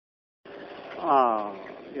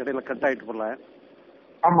இடையில கட் ஆயிட்டு போல.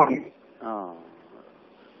 ஆமாங்க.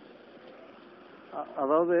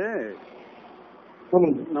 அதாவது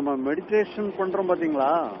நம்ம மெடிடேஷன் பண்றோம்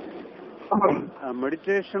பாத்தீங்களா,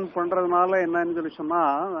 மெடிடேஷன் பண்றதுனால என்னன்னு சொல்லி சொன்னா,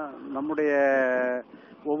 நம்முடைய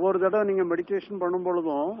ஒவ்வொரு தடவை நீங்க மெடிடேஷன் பண்ணும்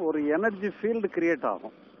பொழுதும் ஒரு எனர்ஜி ஃபீல்டு கிரியேட்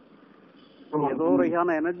ஆகும். ஏதோ ஒரு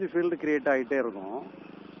வகையான எனர்ஜி ஃபீல்டு கிரியேட் ஆகிட்டே இருக்கும்.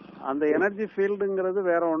 அந்த எனர்ஜி ஃபீல்டுங்கிறது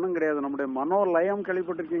வேற ஒன்றும் கிடையாது, நம்முடைய மனோலயம்.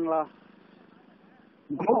 கேள்விப்பட்டிருக்கீங்களா?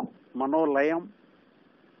 மனோலயம்,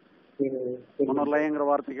 மனோலயங்கிற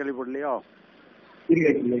வார்த்தை கேள்விப்படலையோ?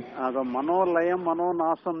 அத மனோலயம்,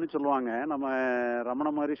 மனோநாசம்னு சொல்லுவாங்க. நம்ம ரமண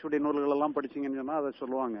மகரிஷியுடைய நூல்கள் எல்லாம் படிச்சீங்கன்னு சொன்னா அதை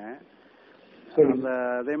சொல்லுவாங்க. அந்த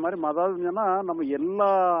அதே மாதிரி அதாவது சொன்னா நம்ம எல்லா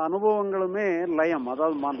அனுபவங்களுமே லயம்.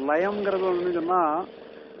 அதாவது லயம்ங்கிறது வந்து சொன்னா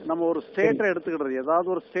நம்ம ஒரு ஸ்டேட்டை எடுத்துக்கிடுறது, ஏதாவது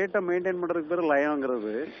ஒரு ஸ்டேட்டை மெயின்டைன் பண்றதுக்கு பேர்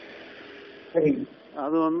லயம்ங்கிறது.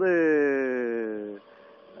 அது வந்து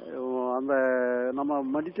அந்த நம்ம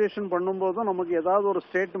மெடிடேஷன் பண்ணும்போதும் நமக்கு ஏதாவது ஒரு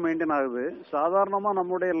ஸ்டேட் மெயின்டைன் ஆகுது. சாதாரணமாக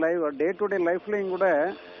நம்முடைய லைஃப், டே டு டே லைஃப்லையும் கூட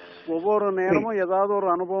ஒவ்வொரு நேரமும் ஏதாவது ஒரு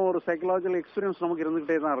அனுபவம், ஒரு சைக்கலாஜிக்கல் எக்ஸ்பீரியன்ஸ் நமக்கு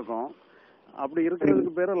இருந்துகிட்டே தான் இருக்கும். அப்படி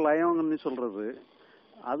இருக்கிறதுக்கு பேர் லயம்னு சொல்றது.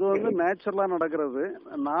 அது வந்து நேச்சுரலா நடக்கிறது.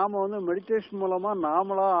 நாம வந்து மெடிடேஷன் மூலமா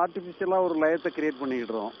நாமளா ஆர்டிபிஷியலா ஒரு லயத்தை கிரியேட்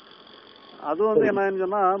பண்ணிக்கிடுறோம். அது வந்து என்னன்னு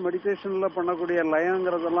சொன்னா, மெடிடேஷன்ல பண்ணக்கூடிய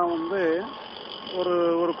லயங்கிறதெல்லாம் வந்து ஒரு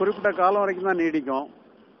ஒரு குறிப்பிட்ட காலம் வரைக்கும் தான் நீடிக்கும்.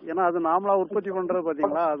 ஏன்னா அது நாமளா உற்பத்தி பண்றது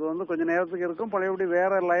பாத்தீங்களா, அது வந்து கொஞ்ச நேரத்துக்கு இருக்கும். பழையபடி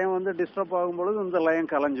வேற லயம் வந்து டிஸ்டர்ப் ஆகும்பொழுது இந்த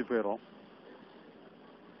லயம் கலைஞ்சு போயிடும்.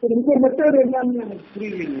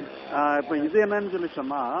 இப்ப இது என்னன்னு சொல்லி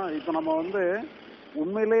சொன்னா, இப்ப நம்ம வந்து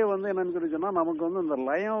உண்மையிலேயே வந்து என்னன்னு சொல்லி சொன்னா, நமக்கு வந்து இந்த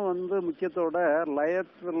லயம் வந்து முக்கியத்தோட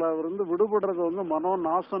லயத்துல இருந்து விடுபடுறது வந்து மனோ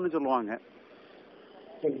நாசம்னு சொல்லுவாங்க.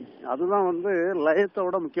 அதுதான் வந்து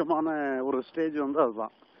லயத்தோட முக்கியமான ஒரு ஸ்டேஜ் வந்து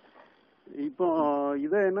அதுதான். இப்போ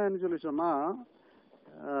இதை என்னன்னு சொல்லி சொன்னா,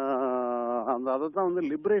 அந்த அதைத்தான் வந்து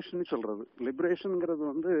லிபரேஷன் சொல்றது. லிபரேஷன்ங்கிறது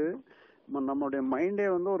வந்து நம்மளுடைய மைண்டே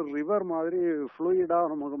வந்து ஒரு ரிவர் மாதிரி ஃப்ளூயிடா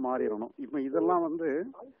நமக்கு மாறிடணும். இப்ப இதெல்லாம் வந்து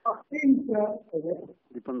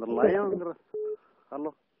இப்ப இந்த லயம்ங்கிற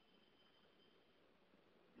hello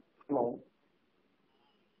hello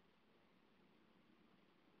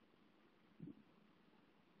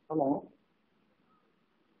hello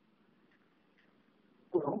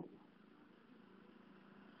hello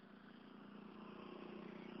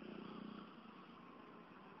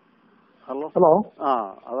hello hello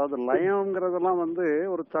அதாவது லயம்ங்கிறதெல்லாம் வந்து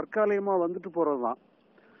ஒரு தற்காலிகமா வந்துட்டு போறதுதான்.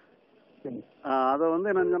 அதை வந்து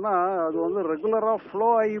என்னன்னா, அது வந்து ரெகுலரா ஃப்ளோ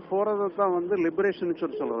ஆகி போறதை தான் வந்து லிபரேஷன்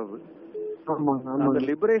சொல்றது. அந்த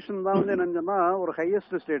லிபரேஷன் தான் வந்து என்னன்னா ஒரு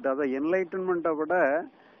ஹையஸ்ட் ஸ்டேட். அதாவது என்லைட்டன்மெண்ட்டை விட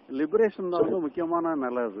லிபரேஷன் தான் வந்து முக்கியமான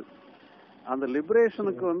நிலை. அது அந்த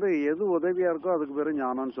லிபரேஷனுக்கு வந்து எது உதவியா இருக்கோ அதுக்கு பேரு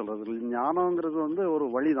ஞானம்னு சொல்றது. ஞானம்ங்கிறது வந்து ஒரு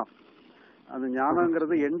வழிதான். அந்த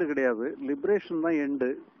ஞானம்ங்கிறது எண்டு கிடையாது, லிபரேஷன் தான்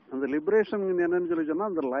எண்டு. அந்த லிபரேஷன் என்னன்னு சொல்லி சொன்னா,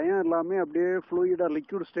 அந்த லயம் எல்லாமே அப்படியே ஃப்ளூயிடா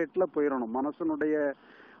லிக்விட் ஸ்டேட்ல போயிடணும். மனசனுடைய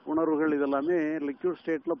உணர்வுகள் இதெல்லாமே லிக்விட்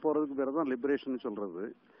ஸ்டேட்ல போறதுக்கு பேர் தான் லிபரேஷன் சொல்றது.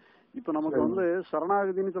 இப்ப நமக்கு வந்து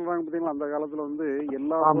சரணாகதின்னு சொல்றாங்க பாத்தீங்களா, அந்த காலத்துல வந்து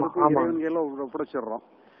எல்லா பொறுப்பும் இறைவன் கையில ஒப்படைச்சிடுறோம்.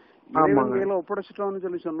 இறைவன் கையில ஒப்படைச்சிட்டோம்னு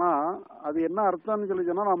சொல்லி சொன்னா அது என்ன அர்த்தம்னு சொல்லி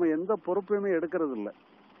சொன்னா, நம்ம எந்த பொறுப்பையுமே எடுக்கிறது இல்லை.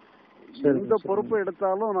 எந்த பொறுப்பு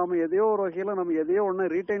எடுத்தாலும் நம்ம எதையோ ஒரு வகையில நம்ம எதையோ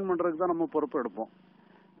ஒண்ணு ரீடைன் பண்றதுக்கு தான் நம்ம பொறுப்பு எடுப்போம்.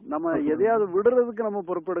 நம்ம எதையாவது விடுறதுக்கு நம்ம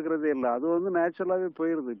பொறுப்பு எடுக்கிறதே இல்லை. அது வந்து நேச்சுரலாவே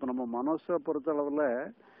போயிருது. இப்ப நம்ம மனசை பொறுத்த அளவுல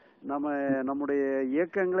நம்முடைய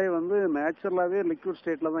இயக்கங்களே வந்து நேச்சுரலாவே லிக்விட்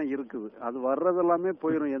ஸ்டேட்ல தான் இருக்குது. அது வர்றது எல்லாமே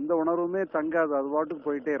போயிடும், எந்த உணர்வுமே தங்காது, அது பாட்டுக்கு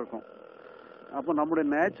போயிட்டே இருக்கும். அப்ப நம்முடைய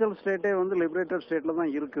நேச்சுரல் ஸ்டேட்டே வந்து லிபரேட்டட் ஸ்டேட்ல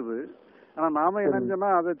தான் இருக்குது. ஆனா நாம என்னன்னு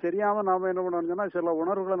சொன்னா, அதை தெரியாம நாம என்ன பண்ணோம்னு சொன்னா சில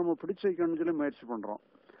உணர்வுகளை நம்ம பிடிச்சு வைக்கணும்னு சொல்லி முயற்சி பண்றோம்.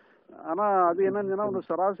 ஆனா அது என்னன்னு சொன்னா, ஒரு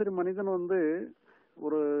சராசரி மனிதன் வந்து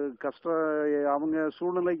ஒரு அவங்க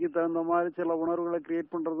சூழ்நிலைக்கு தகுந்த மாதிரி சில உணர்வுகளை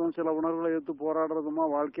கிரியேட் பண்றதும் சில உணர்வுகளை எடுத்து போராடுறதுமா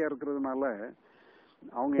வாழ்க்கையா இருக்கிறதுனால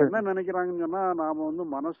அவங்க என்ன நினைக்கிறாங்கன்னு சொன்னா, நாம வந்து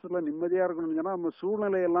மனசுல நிம்மதியா இருக்கணும்னு சொன்னா நம்ம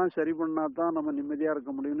சூழ்நிலையெல்லாம் சரி பண்ணாதான் நம்ம நிம்மதியா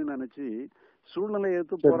இருக்க முடியும்னு நினைச்சு சூழ்நிலையை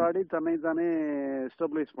எடுத்து போராடி தன்னை தானே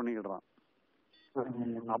ஸ்டெபிலைஸ் பண்ணிக்கிடுறான்.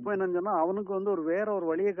 அப்ப என்னன்னு சொன்னா, அவனுக்கு வந்து ஒரு வேற ஒரு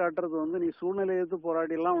வழியை காட்டுறது வந்து, நீ சூழ்நிலையை எடுத்து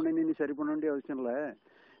போராடி எல்லாம் உடனே நீ சரி பண்ண வேண்டிய அவசியம் இல்லை,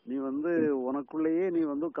 நீ வந்து உனக்குள்ளேயே நீ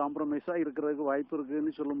வந்து காம்ப்ரமைஸா இருக்கிறதுக்கு வாய்ப்பு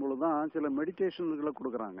இருக்குன்னு சொல்லும் பொழுதுதான் சில மெடிடேஷன்களை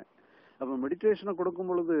கொடுக்குறாங்க. அப்ப மெடிடேஷனை கொடுக்கும்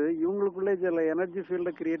பொழுது இவங்களுக்குள்ளே சில எனர்ஜி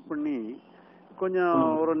ஃபீல்டை கிரியேட் பண்ணி கொஞ்சம்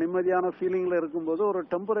ஒரு நிம்மதியான ஃபீலிங்ல இருக்கும்போது ஒரு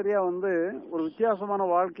டெம்பரரியா வந்து ஒரு வித்தியாசமான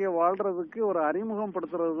வாழ்க்கையை வாழ்றதுக்கு ஒரு அறிமுகம்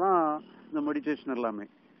படுத்துறது தான் இந்த மெடிடேஷன் எல்லாமே.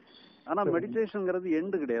 ஆனா மெடிடேஷன்ங்கிறது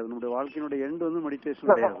எண்டு கிடையாது. நம்முடைய வாழ்க்கையினுடைய எண்டு வந்து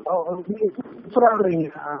மெடிடேஷன் கிடையாது.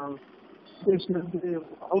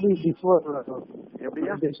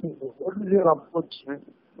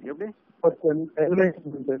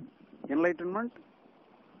 என்லைட்டன்மெண்ட்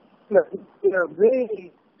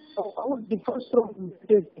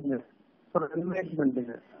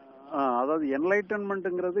அதாவது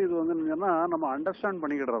என்லைட்டன்மெண்ட்ங்கிறது இது வந்து என்னன்னா நம்ம அண்டர்ஸ்டாண்ட்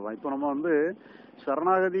பண்ணிக்கிடுறது தான். இப்போ நம்ம வந்து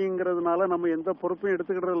சரணாகதிங்கிறதுனால நம்ம எந்த பொறுப்பையும்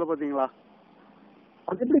எடுத்துக்கிடுறது இல்லை பாத்தீங்களா?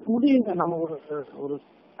 அது எப்படி முடியுங்க? நம்ம ஒரு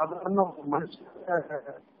சாதாரண மனுஷன்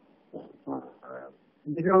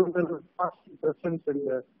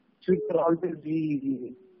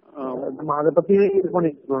நம்ம அதை பத்தியே இது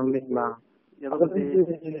பண்ணிருக்கோம் இல்லைங்களா?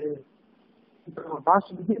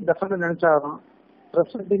 நினைச்சாலும்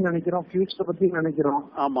நினைக்கிறோம், ஃபியூச்சர் பத்தி நினைக்கிறோம்.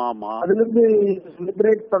 ஆமா ஆமா, அதுல இருந்து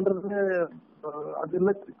லிபரேட் பண்றது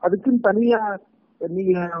அதுக்குன்னு தனியா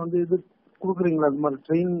நீங்க வந்து இது குடுக்குறீங்களா? அது மாதிரி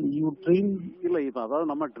ட்ரெயின் இல்ல. இப்ப அதாவது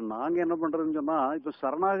நாங்க என்ன பண்றதுன்னு சொன்னா, இப்ப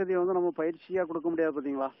சரணாகதியை வந்து நம்ம பயிற்சியா கொடுக்க முடியாது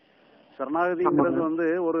பாத்தீங்களா? சரணாகதிங்கிறது வந்து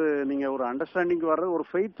நீங்க ஒரு அண்டர்ஸ்டாண்டிங் வர்றது, ஒரு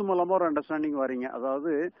ஃபெய்த் மூலமா ஒரு அண்டர்ஸ்டாண்டிங் வரீங்க.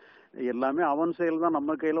 அதாவது எல்லாமே அவன் செயல் தான், நம்ம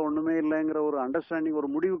கையில ஒண்ணுமே இல்லைங்கிற ஒரு அண்டர்ஸ்டாண்டிங், ஒரு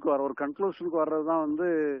முடிவுக்கு வர, ஒரு கன்க்ளூஷனுக்கு வர்றதுதான் வந்து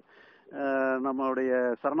நம்மளுடைய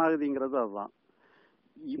சரணாகதிங்கிறது. அதுதான்.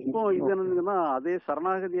 இப்போ இது என்னன்னா, அதே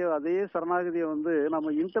சரணாகதியை வந்து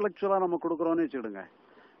நம்ம இன்டெலக்சுவலா நம்ம கொடுக்குறோம்னு வச்சுக்கிடுங்க.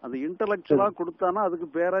 அது இன்டெலக்சுவலா கொடுத்தானா அதுக்கு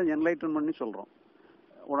பேர என்லைட்டன்மெண்ட் சொல்றோம்.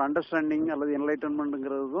 ஒரு அண்டர்ஸ்டாண்டிங் அல்லது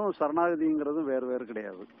என்லைட்டன்மெண்ட்ங்கிறதும் சரணாகதிங்கிறதும் வேறு வேறு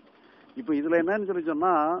கிடையாது. இப்ப இதுல என்னன்னு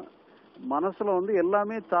சொன்னா, மனசுல வந்து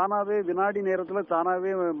எல்லாமே தானாவே வினாடி நேரத்துல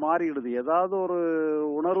தானாவே மாறிடுது. ஏதாவது ஒரு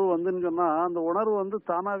உணர்வு வந்துன்னு சொன்னா அந்த உணர்வு வந்து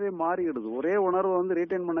தானாவே மாறிடுது. ஒரே உணர்வு வந்து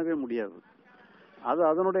ரீட்டைன் பண்ணவே முடியாது. அது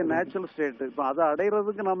அதனுடைய நேச்சுரல் ஸ்டேட். இப்ப அதை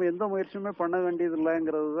அடைகிறதுக்கு நம்ம எந்த முயற்சியுமே பண்ண வேண்டியது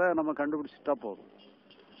இல்லைங்கிறத நம்ம கண்டுபிடிச்சிட்டா போதும்.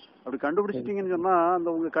 அப்படி கண்டுபிடிச்சிட்டீங்கன்னு சொன்னா அந்த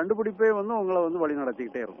உங்க கண்டுபிடிப்பே வந்து உங்களை வந்து வழி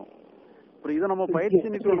நடத்திக்கிட்டே இருக்கும். அப்புறம் இதை நம்ம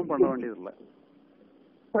பயிற்சி நிட்டு ஒன்றும் பண்ண வேண்டியது இல்லை.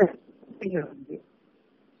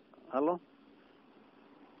 ஹலோ,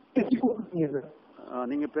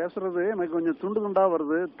 நீங்க பேசுறது எனக்கு கொஞ்சம் துண்டு துண்டா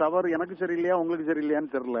வருது. தவறு எனக்கு சரியில்லையா உங்களுக்கு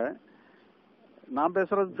சரியில்லையான்னு தெரியல. நான்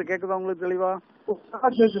பேசுறது கேக்குதா உங்களுக்கு தெளிவா?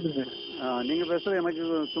 நீங்க பேசுறது எனக்கு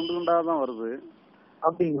துண்டு துண்டா தான் வருது.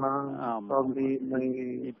 அப்படிங்களா?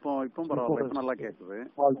 இப்போ பரவாயில்ல, இப்ப நல்லா கேக்குது.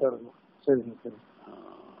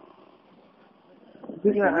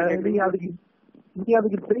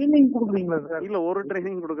 அதுக்கு ட்ரைனிங் கொடுக்குறீங்களா சார்? இல்ல, ஒரு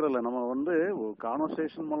ட்ரைனிங் கொடுக்கறதில்ல. நம்ம வந்து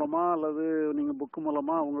கான்வர்சேஷன் மூலமா அல்லது நீங்க புக்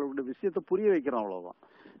மூலமா உங்களுடைய விஷயத்தை புரிய வைக்கிறோம், அவ்வளவுதான்.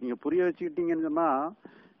 நீங்க புரிய வச்சுக்கிட்டீங்கன்னு சொன்னா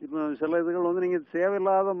இப்ப சில இதுகள் வந்து நீங்க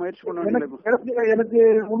தேவையில்லாத முயற்சி பண்ண வேண்டிய. எனக்கு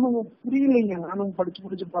ஒண்ணும் புரியலைங்க. நானும்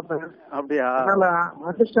படிச்சு பார்த்தேன். அப்படியா? அதனால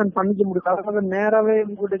அண்டர்ஸ்டாண்ட் பண்ணிக்க முடியல. அதனால நேராவே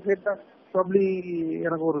உங்ககிட்ட கேட்டா ப்ராபப்லி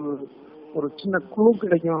எனக்கு ஒரு சின்ன குழு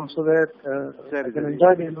கிடைக்கும்.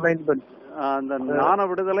 அந்த ஞான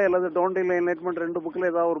விடுதலை அல்லது டோன்ட் டிலே என்லைட்மென்ட் ரெண்டு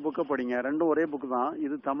புக்ல ஏதாவது ஒரு புக்கை படிங்க. ரெண்டும் ஒரே புக் தான்.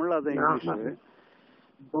 இது தமிழ், அது இங்கிலீஷ்.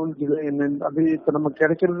 டோன்ட் டிலே என்லைட்மென்ட் அது இப்ப நம்ம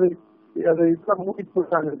கிடைக்கிறது. அது இப்ப மூடிட்டு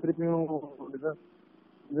போட்டாங்க. திருப்பியும்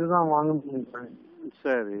இதுதான் வாங்கணும்.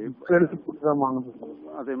 சரி,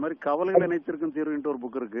 அதே மாதிரி கவலைகள் அனைத்திற்கும் தீர்வுன்ட்டு ஒரு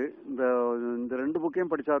புக் இருக்கு. இந்த ரெண்டு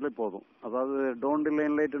புக்கையும் படிச்சாலே போதும். அதாவது டோன்ட் டிலே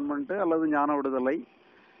என்லைட்மென்ட் அல்லது ஞான விடுதலை,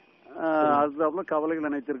 அதுக்கப்புறம் கவலைகள்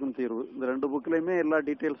அனைத்திற்கும் தீர்வு. இந்த ரெண்டு புக்லயுமே எல்லா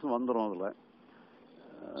டீட்டெயில்ஸும் வந்துடும். அதுல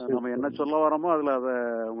நம்ம என்ன சொல்ல வரோமோ அதுல அதை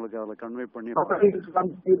உங்களுக்கு அதுல கன்வே பண்ணிடுறோம்.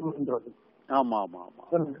 ஆமா ஆமா ஆமா,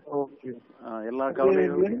 எல்லா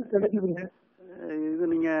கவலைகளும். இது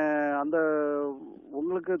நீங்க அந்த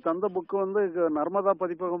உங்களுக்கு தந்த புக் வந்து நர்மதா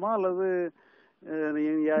பதிப்பகமா அல்லது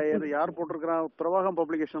யார் போட்டிருக்கா? பிரவாகம்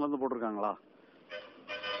பப்ளிகேஷன்ல இருந்து போட்டிருக்காங்களா?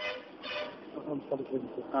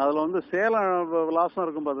 அதுல வந்து சேலம் விலாசம்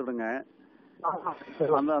இருக்கும் பாத்துடுங்க.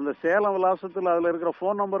 அந்த சேலம் விலாசத்துல அதுல இருக்கிற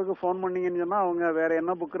போன் நம்பருக்கு போன் பண்ணீங்கன்னு சொன்னா அவங்க வேற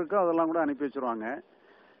என்ன புக் இருக்கோ அதெல்லாம் கூட அனுப்பி வச்சிருவாங்க.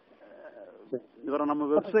 இவரை நம்ம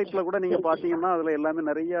வெப்சைட்ல கூட நீங்க பாத்தீங்கன்னா அதுல எல்லாமே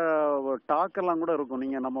நிறைய டாக் எல்லாம் கூட இருக்கும்.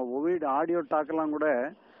 நீங்க நம்ம ஆடியோ டாக் எல்லாம் கூட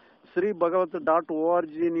SHRI.org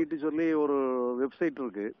சொல்லி ஒரு வெப்சைட்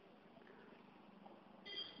இருக்கு.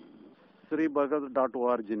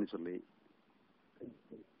 SHRI.org சொல்லி.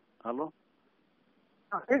 ஹலோ,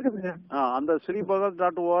 அந்த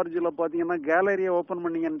SHRI.org பாத்தீங்கன்னா கேலரியை ஓபன்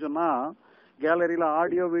பண்ணீங்கன்னு சொன்னா கேலரியில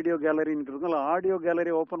ஆடியோ வீடியோ கேலரின்னு இருக்கும். ஆடியோ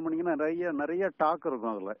கேலரி ஓபன் பண்ணீங்கன்னா நிறைய டாக்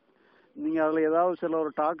இருக்கும். அதுல நீங்க அதுல ஏதாவது சில ஒரு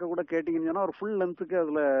டாக்கை கூட கேட்டீங்கன்னு சொன்னா ஒரு ஃபுல் லென்த்துக்கு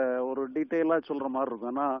அதுல ஒரு டீட்டெயிலா சொல்ற மாதிரி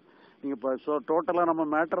இருக்கும். ஆனா நீங்க இப்போ டோட்டலா நம்ம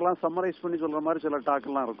மேட்டர்லாம் சம்மரைஸ் பண்ணி சொல்ற மாதிரி சில டாக்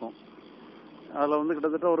எல்லாம் இருக்கும். அதுல வந்து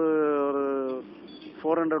கிட்டத்தட்ட ஒரு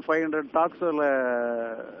 400-500 டாக்ஸ் அதுல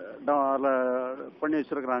பண்ணி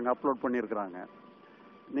வச்சிருக்கிறாங்க, அப்லோட் பண்ணியிருக்கிறாங்க.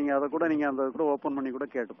 நீங்க அதை கூட அந்த கூட ஓபன் பண்ணி கூட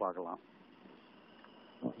கேட்டு பார்க்கலாம்.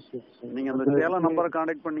 நீங்க அந்த சேலம் நம்பரை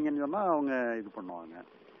கான்டாக்ட் பண்ணீங்கன்னு சொன்னா அவங்க இது பண்ணுவாங்க.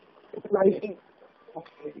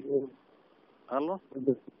 ஹலோ,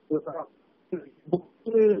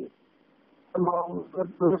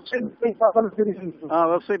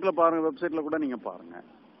 வெப்சைட்ல பாருங்க. வெப்சைட்ல கூட நீங்க பாருங்க.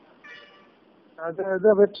 அது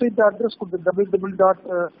வெப்சைட் அட்ரஸ் கொடுத்து www.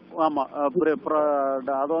 ஆமா,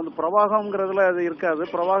 அது வந்து பிரவாகம்ங்கிறதுல அது இருக்காது.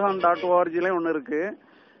 பிரவாகம்.org ஒன்னு இருக்கு.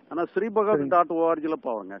 ஆனா SHRI.org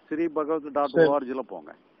போவாங்க. SHRI.org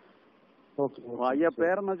போங்க. ஓகே. ஐயா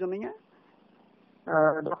பேர் என்ன சொன்னீங்க?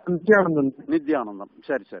 நித்யானந்தம்.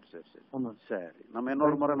 சரி சரி சரி சரி சரி. நம்ம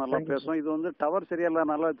இன்னொரு முறை நல்லா பேசுவோம். இது வந்து டவர் சரியா இல்ல,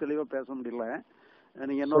 நல்லா தெளிவா பேச முடியல.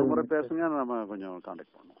 நீங்க இன்னொரு முறை பேசுங்க, நம்ம கொஞ்சம்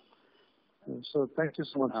கான்டாக்ட் பண்ணுவோம். So thank you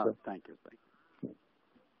so much, sir. Thank you.